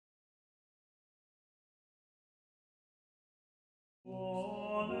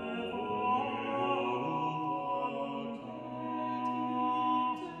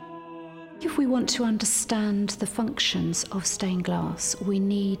If we want to understand the functions of stained glass, we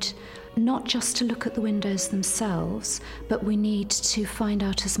need not just to look at the windows themselves, but we need to find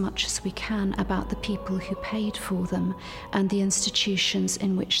out as much as we can about the people who paid for them and the institutions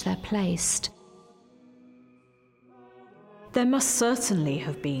in which they're placed. There must certainly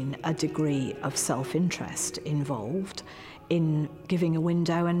have been a degree of self-interest involved in giving a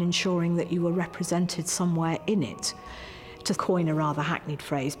window and ensuring that you were represented somewhere in it. To coin a rather hackneyed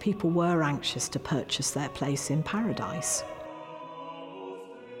phrase, people were anxious to purchase their place in paradise.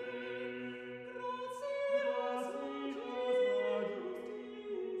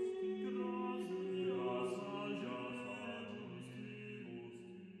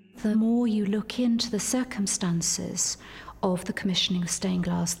 The more you look into the circumstances of the commissioning of stained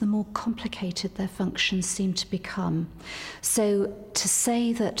glass, the more complicated their functions seem to become. So to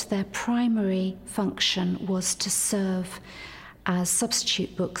say that their primary function was to serve as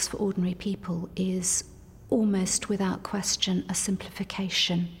substitute books for ordinary people is almost without question a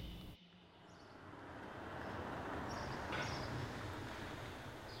simplification.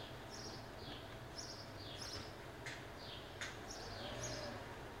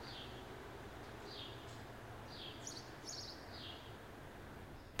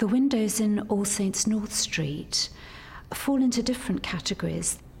 The windows in All Saints North Street fall into different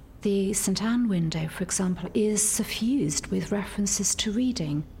categories. The St Anne window, for example, is suffused with references to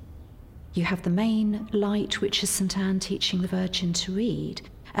reading. You have the main light, which is St Anne teaching the Virgin to read,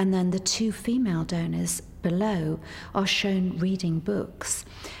 and then the two female donors below are shown reading books.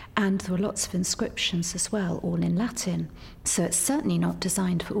 And there are lots of inscriptions as well, all in Latin. So it's certainly not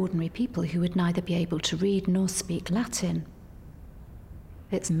designed for ordinary people who would neither be able to read nor speak Latin.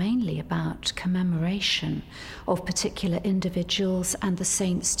 It's mainly about commemoration of particular individuals and the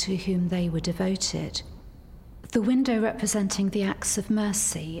saints to whom they were devoted. The window representing the acts of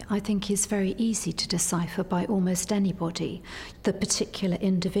mercy, I think, is very easy to decipher by almost anybody. The particular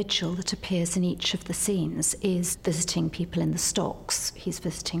individual that appears in each of the scenes is visiting people in the stocks. He's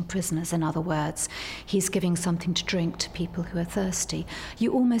visiting prisoners, in other words. He's giving something to drink to people who are thirsty.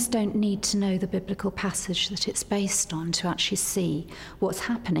 You almost don't need to know the biblical passage that it's based on to actually see what's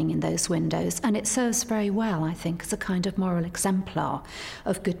happening in those windows. And it serves very well, I think, as a kind of moral exemplar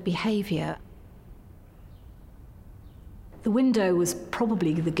of good behaviour. The window was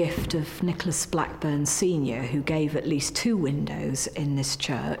probably the gift of Nicholas Blackburn Sr., who gave at least 2 windows in this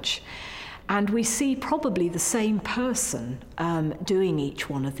church. And we see probably the same person doing each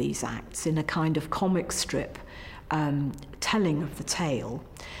one of these acts in a kind of comic strip telling of the tale.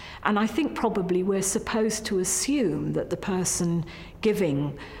 And I think probably we're supposed to assume that the person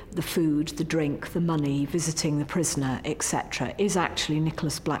giving the food, the drink, the money, visiting the prisoner, etc., is actually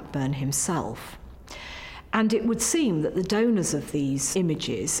Nicholas Blackburn himself. And it would seem that the donors of these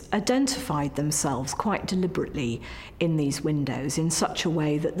images identified themselves quite deliberately in these windows in such a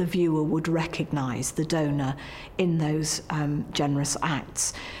way that the viewer would recognise the donor in those generous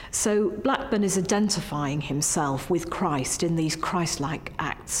acts. So Blackburn is identifying himself with Christ in these Christ-like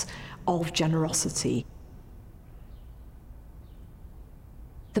acts of generosity.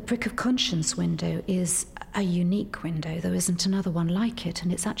 The Prick of Conscience window is a unique window. There isn't another one like it,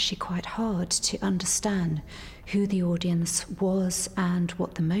 and it's actually quite hard to understand who the audience was and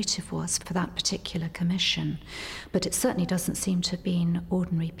what the motive was for that particular commission. But it certainly doesn't seem to have been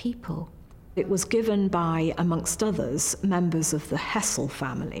ordinary people. It was given by, amongst others, members of the Hessel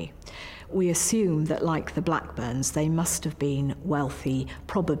family. We assume that, like the Blackburns, they must have been wealthy,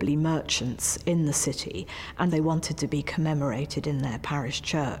 probably merchants in the city, and they wanted to be commemorated in their parish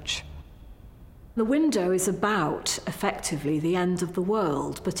church. The window is about, effectively, the end of the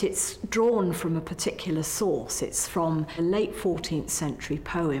world, but it's drawn from a particular source. It's from a late 14th century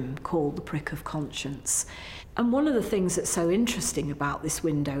poem called The Prick of Conscience. And one of the things that's so interesting about this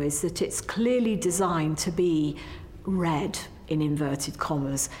window is that it's clearly designed to be read, in inverted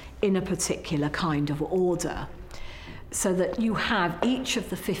commas, in a particular kind of order, so that you have each of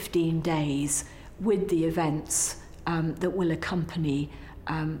the 15 days with the events that will accompany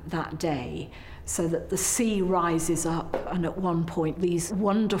that day, so that the sea rises up, and at one point these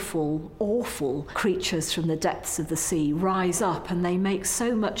wonderful, awful creatures from the depths of the sea rise up, and they make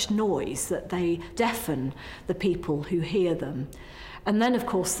so much noise that they deafen the people who hear them. And then, of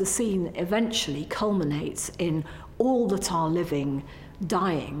course, the scene eventually culminates in all that are living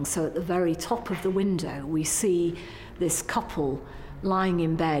dying. So at the very top of the window, we see this couple lying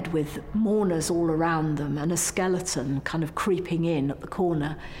in bed with mourners all around them and a skeleton kind of creeping in at the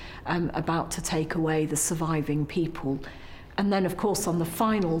corner, about to take away the surviving people. And then, of course, on the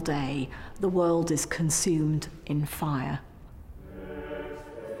final day, the world is consumed in fire.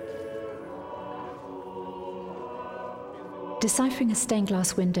 Deciphering a stained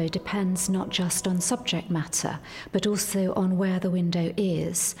glass window depends not just on subject matter, but also on where the window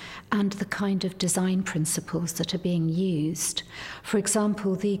is and the kind of design principles that are being used. For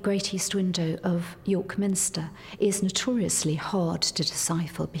example, the Great East Window of York Minster is notoriously hard to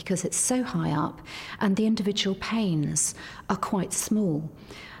decipher because it's so high up and the individual panes are quite small.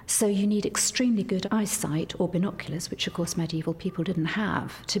 So you need extremely good eyesight or binoculars, which of course medieval people didn't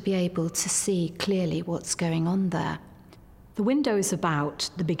have, to be able to see clearly what's going on there. The window is about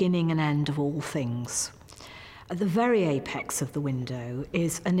the beginning and end of all things. At the very apex of the window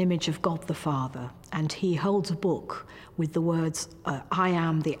is an image of God the Father, and he holds a book with the words, I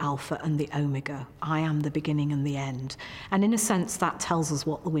am the Alpha and the Omega, I am the beginning and the end. And in a sense, that tells us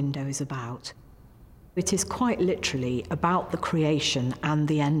what the window is about. It is quite literally about the creation and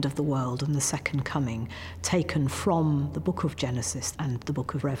the end of the world and the second coming, taken from the book of Genesis and the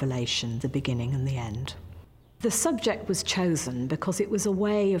book of Revelation, the beginning and the end. The subject was chosen because it was a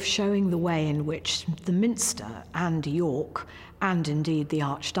way of showing the way in which the Minster and York, and indeed the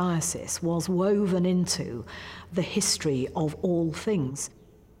Archdiocese, was woven into the history of all things.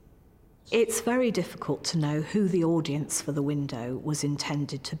 It's very difficult to know who the audience for the window was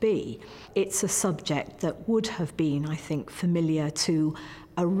intended to be. It's a subject that would have been, I think, familiar to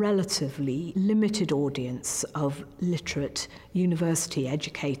a relatively limited audience of literate,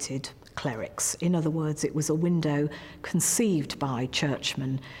 university-educated clerics. In other words, it was a window conceived by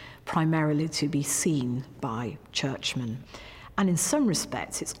churchmen, primarily to be seen by churchmen. And in some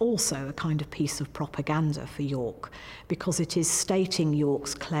respects, it's also a kind of piece of propaganda for York, because it is stating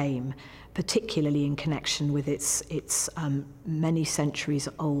York's claim, particularly in connection with its many centuries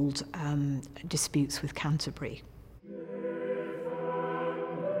old disputes with Canterbury.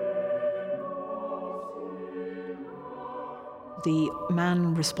 The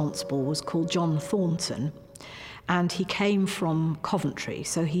man responsible was called John Thornton, and he came from Coventry,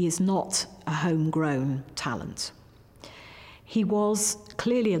 so he is not a homegrown talent. He was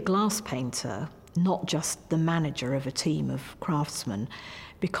clearly a glass painter, not just the manager of a team of craftsmen,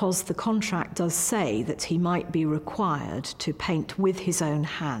 because the contract does say that he might be required to paint with his own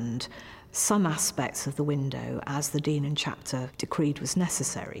hand some aspects of the window as the Dean and Chapter decreed was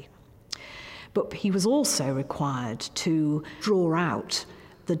necessary. But he was also required to draw out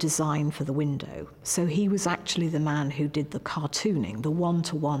the design for the window. So he was actually the man who did the cartooning, the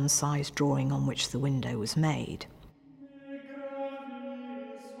one-to-one size drawing on which the window was made.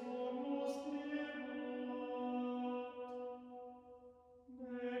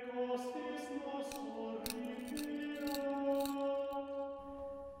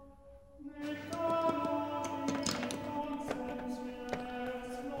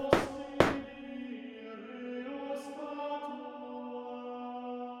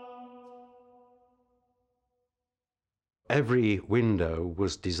 Every window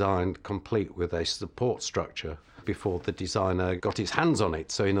was designed complete with a support structure before the designer got his hands on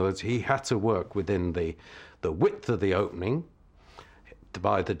it. So in other words, he had to work within the width of the opening,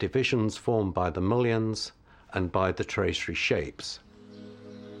 by the divisions formed by the mullions, and by the tracery shapes.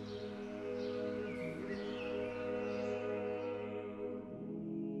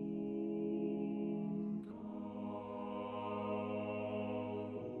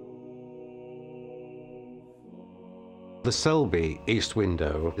 The Selby east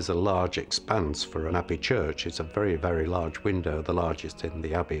window is a large expanse for an abbey church. It's a very, very large window, the largest in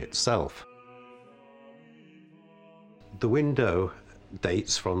the abbey itself. The window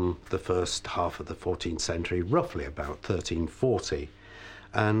dates from the first half of the 14th century, roughly about 1340,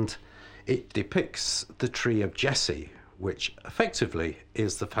 and it depicts the tree of Jesse, which effectively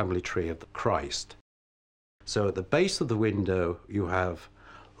is the family tree of Christ. So at the base of the window you have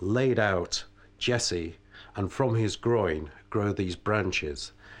laid out Jesse, and from his groin grow these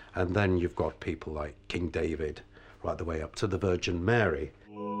branches, and then you've got people like King David right the way up to the Virgin Mary.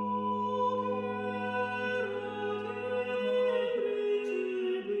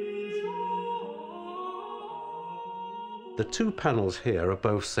 The two panels here are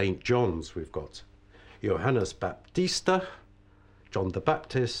both St. John's. We've got Johannes Baptista, John the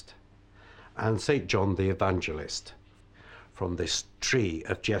Baptist, and St. John the Evangelist from this tree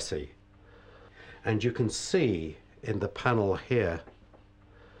of Jesse. And you can see in the panel here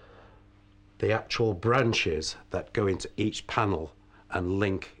the actual branches that go into each panel and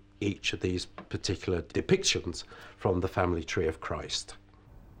link each of these particular depictions from the family tree of Christ.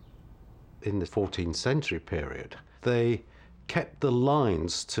 In the 14th century period, they kept the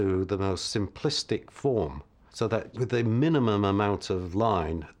lines to the most simplistic form so that with the minimum amount of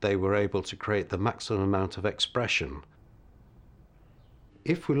line, they were able to create the maximum amount of expression.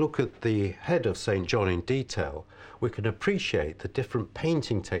 If we look at the head of St. John in detail, we can appreciate the different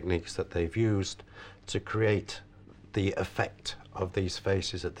painting techniques that they've used to create the effect of these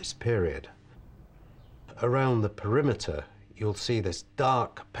faces at this period. Around the perimeter, you'll see this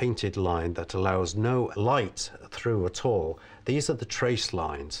dark painted line that allows no light through at all. These are the trace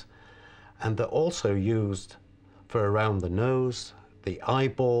lines, and they're also used for around the nose, the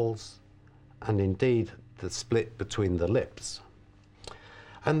eyeballs, and indeed the split between the lips.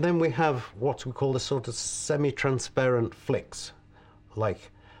 And then we have what we call the sort of semi-transparent flicks,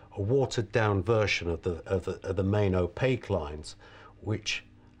 like a watered down version of the main opaque lines, which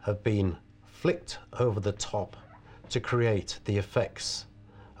have been flicked over the top to create the effects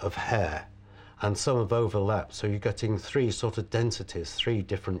of hair, and some have overlapped, so you're getting three sort of densities, three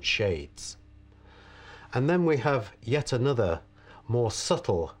different shades. And then we have yet another more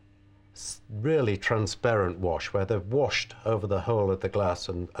subtle, really transparent wash, where they've washed over the whole of the glass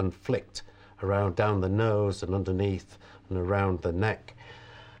and flicked around down the nose and underneath and around the neck.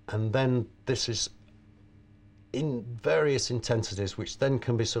 And then this is in various intensities, which then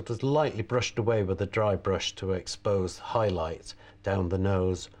can be sort of lightly brushed away with a dry brush to expose highlights down the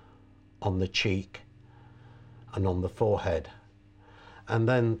nose, on the cheek and on the forehead. And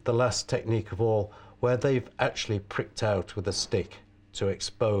then the last technique of all, where they've actually pricked out with a stick to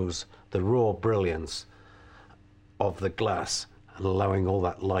expose the raw brilliance of the glass and allowing all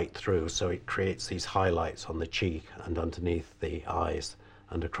that light through, so it creates these highlights on the cheek and underneath the eyes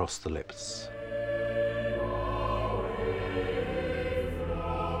and across the lips.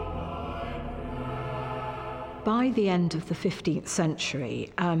 By the end of the 15th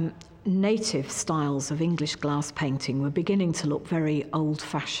century, native styles of English glass painting were beginning to look very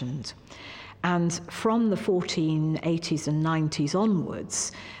old-fashioned. And from the 1480s and 90s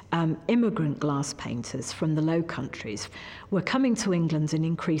onwards, immigrant glass painters from the Low Countries were coming to England in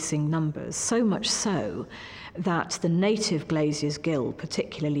increasing numbers, so much so that the Native Glaziers Guild,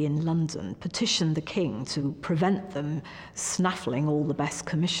 particularly in London, petitioned the king to prevent them snaffling all the best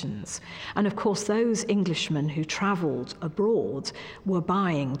commissions. And of course, those Englishmen who travelled abroad were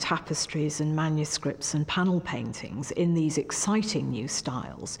buying tapestries and manuscripts and panel paintings in these exciting new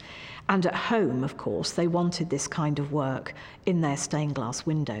styles. And at home, of course, they wanted this kind of work in their stained glass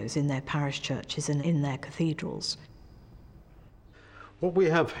windows, in their parish churches and in their cathedrals. What we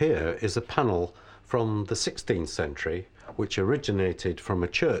have here is a panel from the 16th century, which originated from a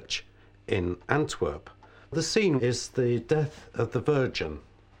church in Antwerp. The scene is the death of the Virgin,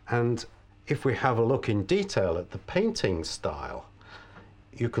 and if we have a look in detail at the painting style,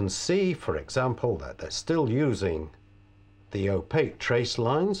 you can see, for example, that they're still using the opaque trace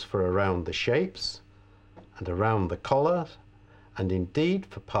lines for around the shapes and around the collar, and indeed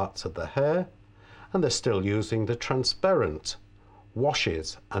for parts of the hair, and they're still using the transparent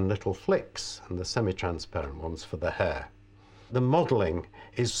washes and little flicks and the semi-transparent ones for the hair. The modelling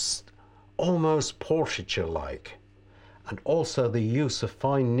is almost portraiture-like, and also the use of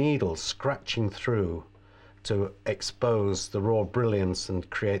fine needles scratching through to expose the raw brilliance and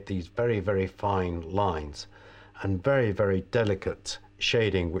create these very, very fine lines and very, very delicate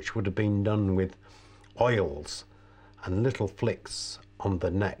shading, which would have been done with oils and little flicks on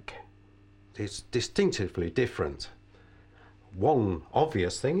the neck. It's distinctively different. One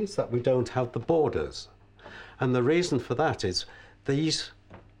obvious thing is that we don't have the borders. And the reason for that is these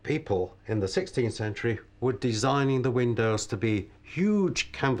people in the 16th century were designing the windows to be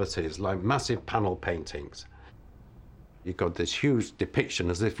huge canvases, like massive panel paintings. You've got this huge depiction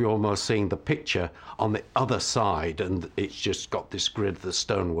as if you're almost seeing the picture on the other side, and it's just got this grid of the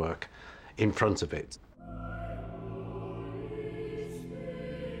stonework in front of it.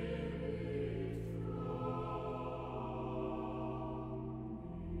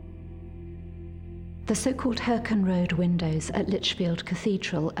 The so-called Herkenrode windows at Lichfield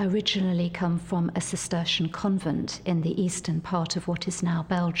Cathedral originally come from a Cistercian convent in the eastern part of what is now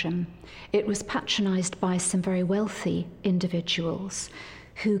Belgium. It was patronised by some very wealthy individuals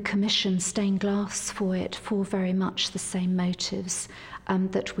who commissioned stained glass for it for very much the same motives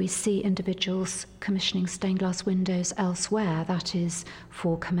that we see individuals commissioning stained glass windows elsewhere, that is,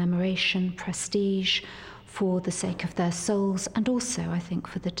 for commemoration, prestige, for the sake of their souls, and also, I think,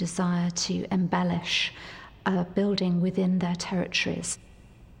 for the desire to embellish a building within their territories.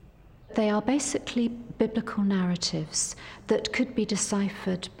 They are basically biblical narratives that could be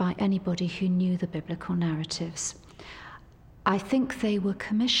deciphered by anybody who knew the biblical narratives. I think they were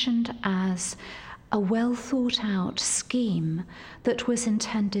commissioned as a well-thought-out scheme that was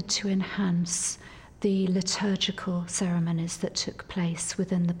intended to enhance the liturgical ceremonies that took place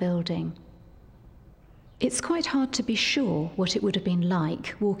within the building. It's quite hard to be sure what it would have been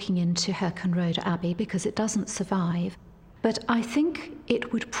like walking into Herkenrode Abbey because it doesn't survive, but I think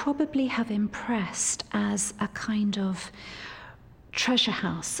it would probably have impressed as a kind of treasure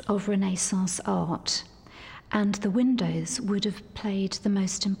house of Renaissance art, and the windows would have played the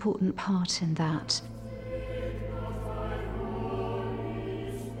most important part in that.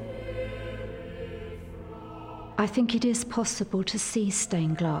 I think it is possible to see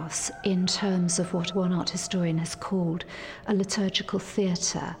stained glass in terms of what one art historian has called a liturgical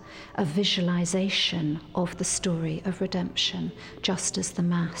theatre, a visualization of the story of redemption, just as the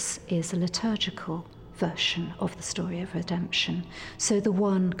Mass is a liturgical version of the story of redemption. So the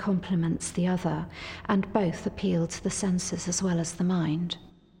one complements the other, and both appeal to the senses as well as the mind.